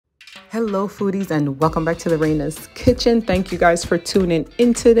Hello foodies and welcome back to the Raina's Kitchen. Thank you guys for tuning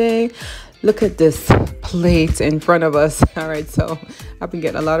in today. Look at this plate in front of us. All right, so I've been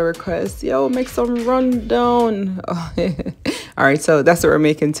getting a lot of requests. Yo, make some rundown. All right, so that's what we're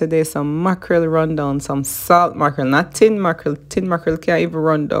making today. Some mackerel rundown, some salt mackerel, not tin mackerel. Tin mackerel can't even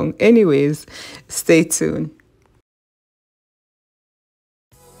run down. Anyways, stay tuned.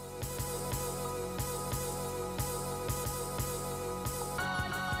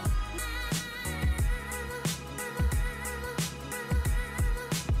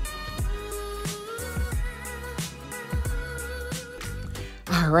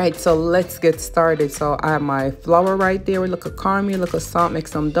 All right, so let's get started. So I have my flour right there. Look at caramel, look at salt, make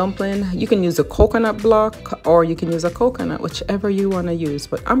some dumpling. You can use a coconut block or you can use a coconut, whichever you want to use.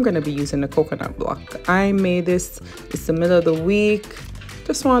 But I'm going to be using the coconut block. I made this. It's the middle of the week.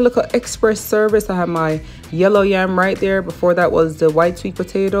 Just want to look at express service. I have my yellow yam right there. Before that was the white sweet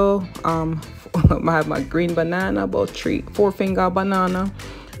potato. I have my green banana, about 4 finger banana.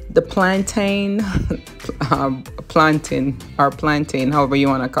 The plantain, plantain, however you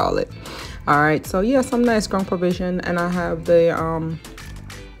want to call it. All right, so yeah, some nice ground provision, and I have this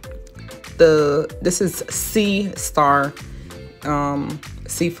is Sea Star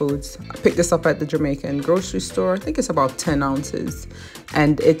seafoods. I picked this up at the Jamaican grocery store. I think it's about 10 ounces,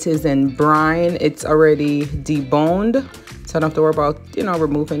 and it is in brine. It's already deboned, so I don't have to worry about,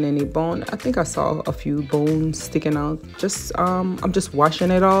 removing any bone. I think I saw a few bones sticking out. I'm just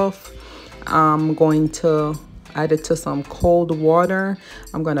washing it off. I'm going to add it to some cold water.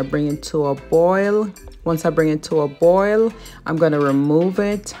 I'm going to bring it to a boil. Once I bring it to a boil, I'm going to remove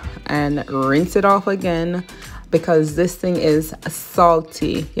it and rinse it off again, because this thing is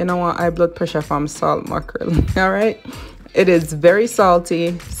salty. You know what? I have blood pressure from salt mackerel. All right. It is very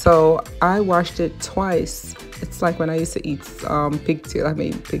salty, so I washed it twice. It's like when I used to eat pigtail. I haven't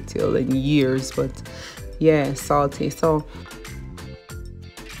eaten pigtail in years, but yeah, salty. So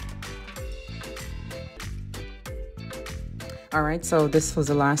all right, so this was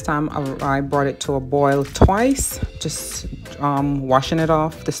the last time I brought it to a boil twice, just washing it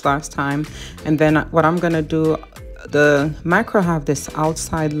off this last time. And then what I'm gonna do, the mackerel have this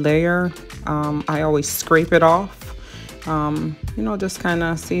outside layer. I always scrape it off. Just kind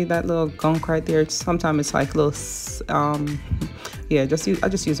of see that little gunk right there. Sometimes it's like little, I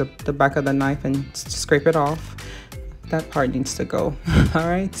just use the back of the knife and scrape it off. That part needs to go. All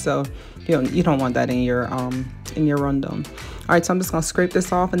right, so you don't want that in your rundown. All right, so I'm just gonna scrape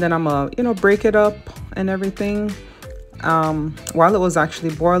this off, and then I'm gonna break it up and everything. While it was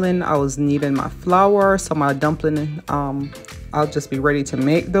actually boiling, I was kneading my flour, so my dumpling, I'll just be ready to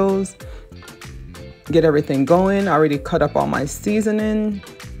make those. Get everything going. I already cut up all my seasoning.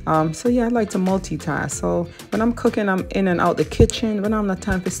 So yeah, I like to multitask. So when I'm cooking, I'm in and out the kitchen. When I'm not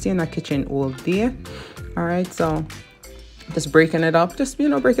time to stay in the kitchen all day. All right, so just breaking it up. Just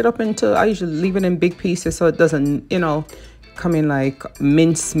break it up into. I usually leave it in big pieces so it doesn't come in like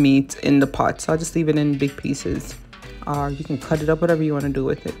mince meat in the pot. So I just leave it in big pieces. Or you can cut it up, whatever you want to do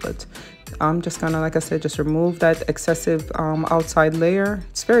with it. But I'm just gonna, like I said, just remove that excessive outside layer.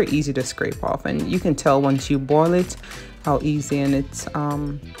 It's very easy to scrape off, and you can tell once you boil it how easy. And it's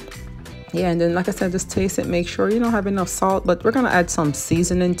and then, like I said, just taste it, make sure you don't have enough salt. But we're gonna add some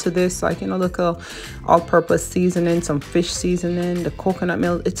seasoning to this, like look, all-purpose seasoning, some fish seasoning, the coconut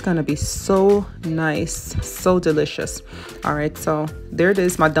milk. It's gonna be so nice, so delicious. All right, so there it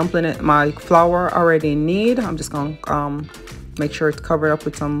is, my dumpling, my flour already knead. I'm just gonna make sure it's covered up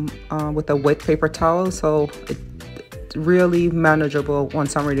with some with a wet paper towel, so it's really manageable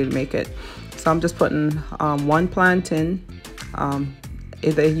once I'm ready to make it. So I'm just putting one plantain.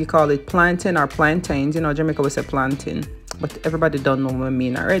 Either you call it plantain or plantains. Jamaica would say plantain, but everybody don't know what I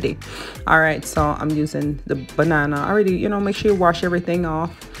mean already. All right, so I'm using the banana already. Make sure you wash everything off.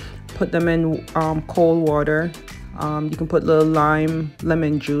 Put them in cold water. You can put a little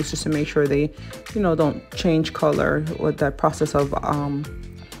lemon juice just to make sure they don't change color with that process of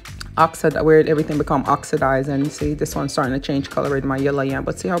where everything become oxidized. And see, this one's starting to change color in my yellow yam,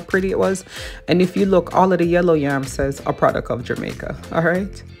 but see how pretty it was. And if you look, all of the yellow yam says a product of Jamaica. All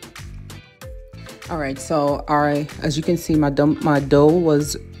right, so as you can see, my dough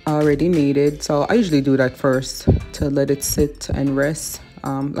was already kneaded. So I usually do that first to let it sit and rest.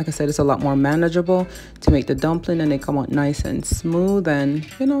 Like I said, it's a lot more manageable to make the dumpling, and they come out nice and smooth, and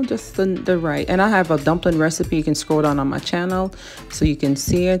just the right. And I have a dumpling recipe. You can scroll down on my channel so you can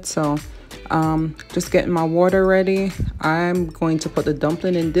see it. So just getting my water ready. I'm going to put the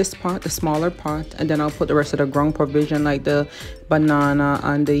dumpling in this pot, the smaller pot, and then I'll put the rest of the ground provision like the banana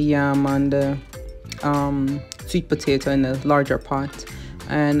and the yam and the sweet potato in the larger pot.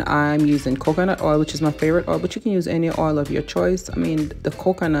 and I'm using coconut oil, which is my favorite oil, but you can use any oil of your choice. I mean, the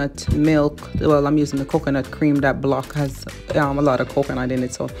coconut milk, well, I'm using the coconut cream. That block has a lot of coconut in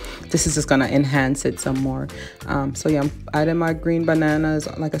it, so this is just gonna enhance it some more. So yeah, I'm adding my green bananas,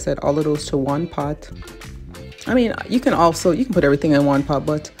 like I said, all of those to one pot. I mean, you can put everything in one pot,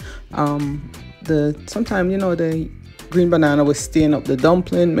 but sometimes, you know, the green banana will stain up the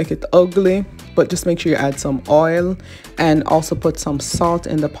dumpling, make it ugly. But just make sure you add some oil and also put some salt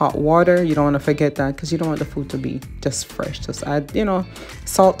in the pot water. You don't want to forget that, because you don't want the food to be just fresh. Just add, you know,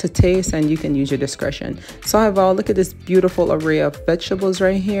 salt to taste, and you can use your discretion. So I have look at this beautiful array of vegetables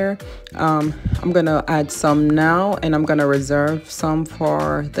right here. I'm gonna add some now, and I'm gonna reserve some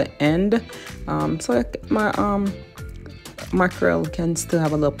for the end. So my mackerel can still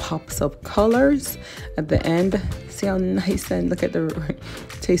have a little pops of colors at the end. See how nice, and look at the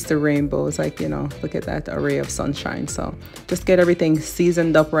taste the rainbows, like, you know, look at that array of sunshine. So just get everything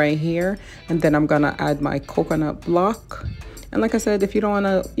seasoned up right here, and then I'm gonna add my coconut block. And like I said, if you don't want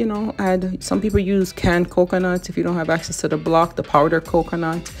to, you know, add, some people use canned coconut if you don't have access to the block, the powdered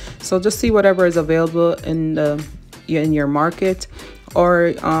coconut. So just see whatever is available in your market.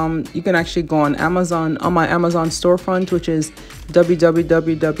 Or you can actually go on Amazon, on my Amazon storefront, which is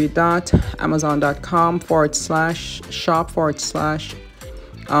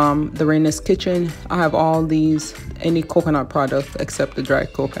www.amazon.com/shop/the RAINA'S. I have all these, any coconut product except the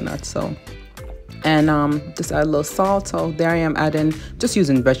dried coconut. So, and just add a little salt. So there I am adding, just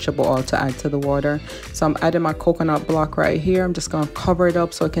using vegetable oil to add to the water. So I'm adding my coconut block right here. I'm just gonna cover it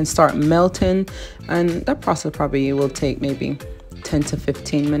up so it can start melting, and that process probably will take maybe 10 to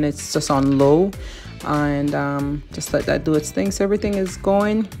 15 minutes just on low, and just let that do its thing. So everything is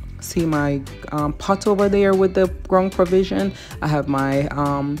going. See my pot over there with the ground provision. I have my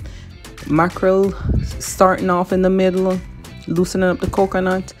mackerel starting off in the middle, loosening up the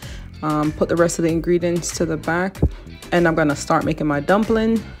coconut. Put the rest of the ingredients to the back, and I'm gonna start making my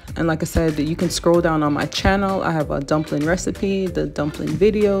dumpling. And like I said, you can scroll down on my channel. I have a dumpling recipe, the dumpling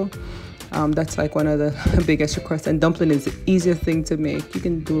video. That's like one of the biggest requests, and dumpling is the easiest thing to make. You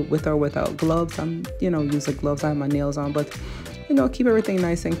can do it with or without gloves. I'm, you know, use the gloves. I have my nails on, but you know, keep everything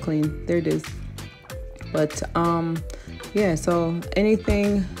nice and clean. There it is. But yeah, so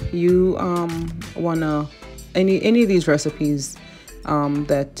anything you wanna, any of these recipes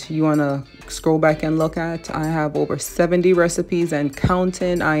that you wanna scroll back and look at, I have over 70 recipes and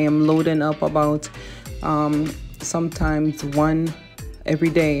counting. I am loading up about sometimes one every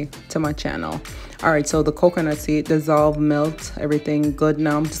day to my channel. All right, so the coconut seed dissolve, melt, everything good.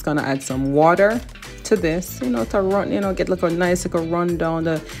 Now I'm just gonna add some water to this, you know, to run, you know, get like a nice like a run down.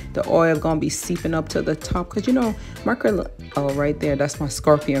 The oil gonna be seeping up to the top, because you know, mackerel, oh right there, that's my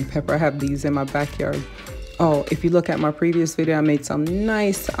scorpion pepper. I have these in my backyard. Oh, if you look at my previous video, I made some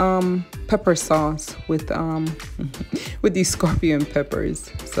nice pepper sauce with with these scorpion peppers.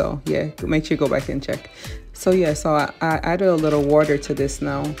 So yeah, make sure you go back and check. So yeah, so I added a little water to this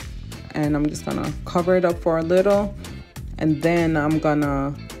now, and I'm just gonna cover it up for a little, and then I'm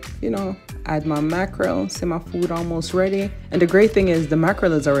gonna, you know, add my mackerel. See, my food almost ready. And the great thing is the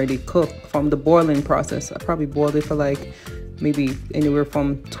mackerel is already cooked from the boiling process. I probably boiled it for like maybe anywhere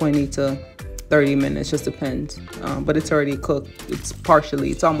from 20 to 30 minutes, just depends. But it's already cooked. It's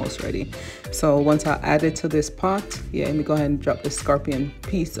almost ready. So once I add it to this pot, yeah, let me go ahead and drop the scorpion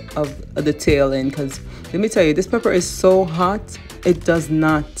piece of the tail in, because let me tell you, this pepper is so hot, it does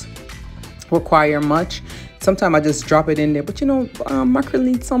not require much. Sometimes I just drop it in there, but you know, mackerel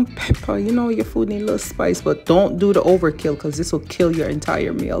needs some pepper. You know, your food needs a little spice, but don't do the overkill, because this will kill your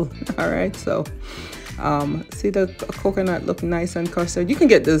entire meal. All right, so see the coconut look nice and custard. You can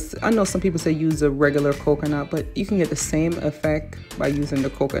get this, I know some people say use a regular coconut, but you can get the same effect by using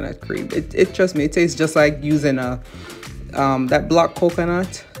the coconut cream. It trust me, it tastes just like using a that block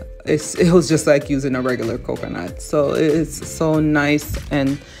coconut. It was just like using a regular coconut. So it's so nice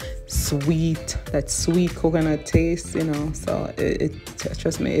and sweet, that sweet coconut taste, you know. So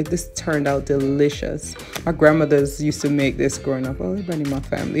trust me, this turned out delicious. My grandmothers used to make this growing up. Well, everybody in my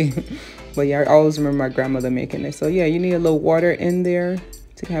family. But yeah, I always remember my grandmother making it. So yeah, you need a little water in there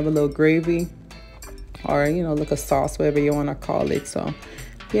to have a little gravy, or you know, like a sauce, whatever you want to call it. So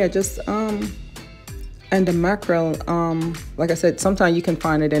yeah, just and the mackerel, like I said, sometimes you can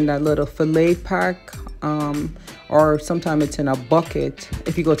find it in that little fillet pack, or sometimes it's in a bucket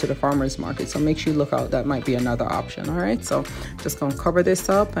if you go to the farmer's market. So make sure you look out, that might be another option. All right, so just gonna cover this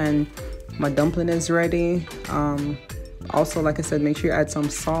up, and my dumpling is ready. Also, like I said, make sure you add some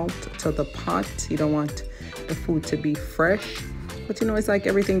salt to the pot. You don't want the food to be fresh, but you know, it's like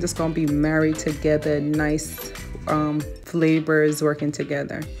everything just gonna be married together nice flavors working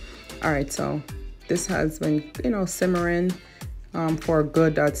together. All right, so this has been, you know, simmering for a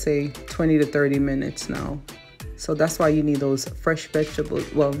good, I'd say 20 to 30 minutes now. So that's why you need those fresh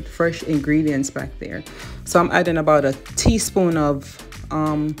vegetables, well, fresh ingredients back there. So I'm adding about a teaspoon of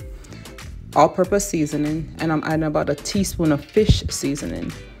all-purpose seasoning, and I'm adding about a teaspoon of fish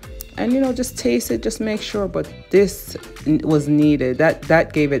seasoning. And, you know, just taste it, just make sure. But this was needed.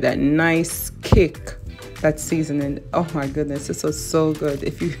 That gave it that nice kick, that seasoning. Oh my goodness, this was so good.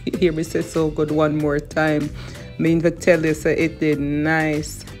 If you hear me say so good one more time, I mean to tell you, so it did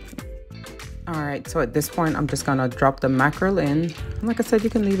nice. All right, so at this point, I'm just gonna drop the mackerel in. Like I said, you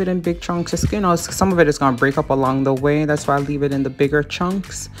can leave it in big chunks. Just, you know, some of it is gonna break up along the way. That's why I leave it in the bigger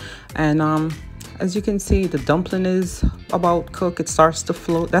chunks. And as you can see, the dumpling is about cooked. It starts to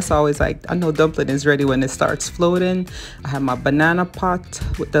float. That's always like, I know dumpling is ready when it starts floating. I have my banana pot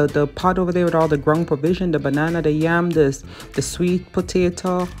with the pot over there with all the ground provision, the banana, the yam, the sweet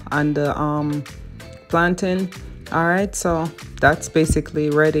potato, and the plantain. All right, so that's basically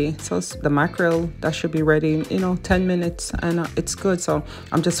ready. So the mackerel, that should be ready, you know, 10 minutes, and it's good. So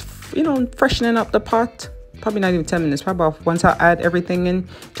I'm just, you know, freshening up the pot. Probably not even 10 minutes, probably about, once I add everything in,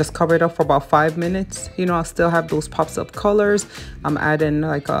 just cover it up for about 5 minutes. You know, I still have those pops of colors. I'm adding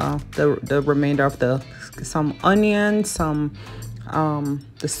like the remainder of some onions, some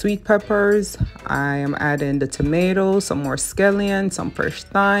the sweet peppers. I am adding the tomatoes, some more scallion, some fresh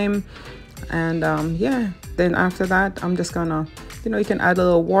thyme, and yeah, then after that I'm just gonna, you know, you can add a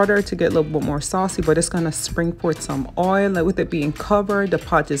little water to get a little bit more saucy, but it's gonna spring forth some oil. Like with it being covered, the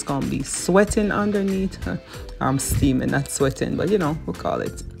pot is gonna be sweating underneath. I'm steaming, not sweating, but you know, we'll call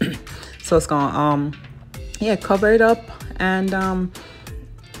it. So it's gonna yeah, cover it up, and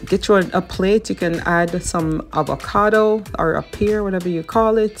get you a plate. You can add some avocado or a pear, whatever you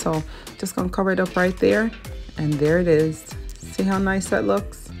call it. So just gonna cover it up right there, and there it is. See how nice that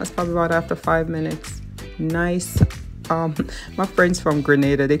looks? That's probably about after 5 minutes. Nice. My friends from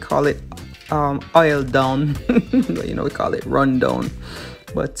Grenada, they call it oil down. But, you know, we call it run down.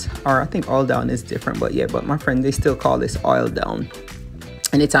 But, or I think oil down is different. But yeah, but my friend, they still call this oil down.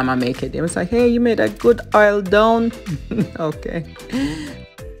 Anytime I make it, they was like, hey, you made a good oil down. Okay.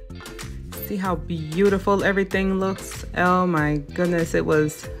 See how beautiful everything looks. Oh my goodness, it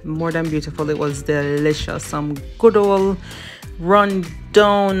was more than beautiful. It was delicious. Some good old run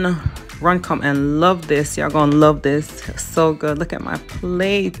down. Come and love this. Y'all gonna love this. So good. Look at my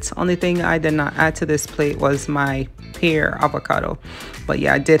plate. Only thing I did not add to this plate was my pear avocado, but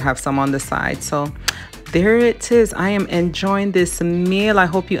yeah, I did have some on the side. So there it is. I am enjoying this meal. I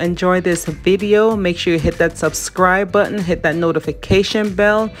hope you enjoy this video. Make sure you hit that subscribe button, hit that notification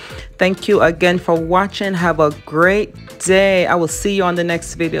bell. Thank you again for watching. Have a great day. I will see you on the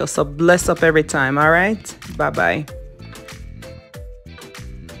next video. So bless up every time. All right, bye bye.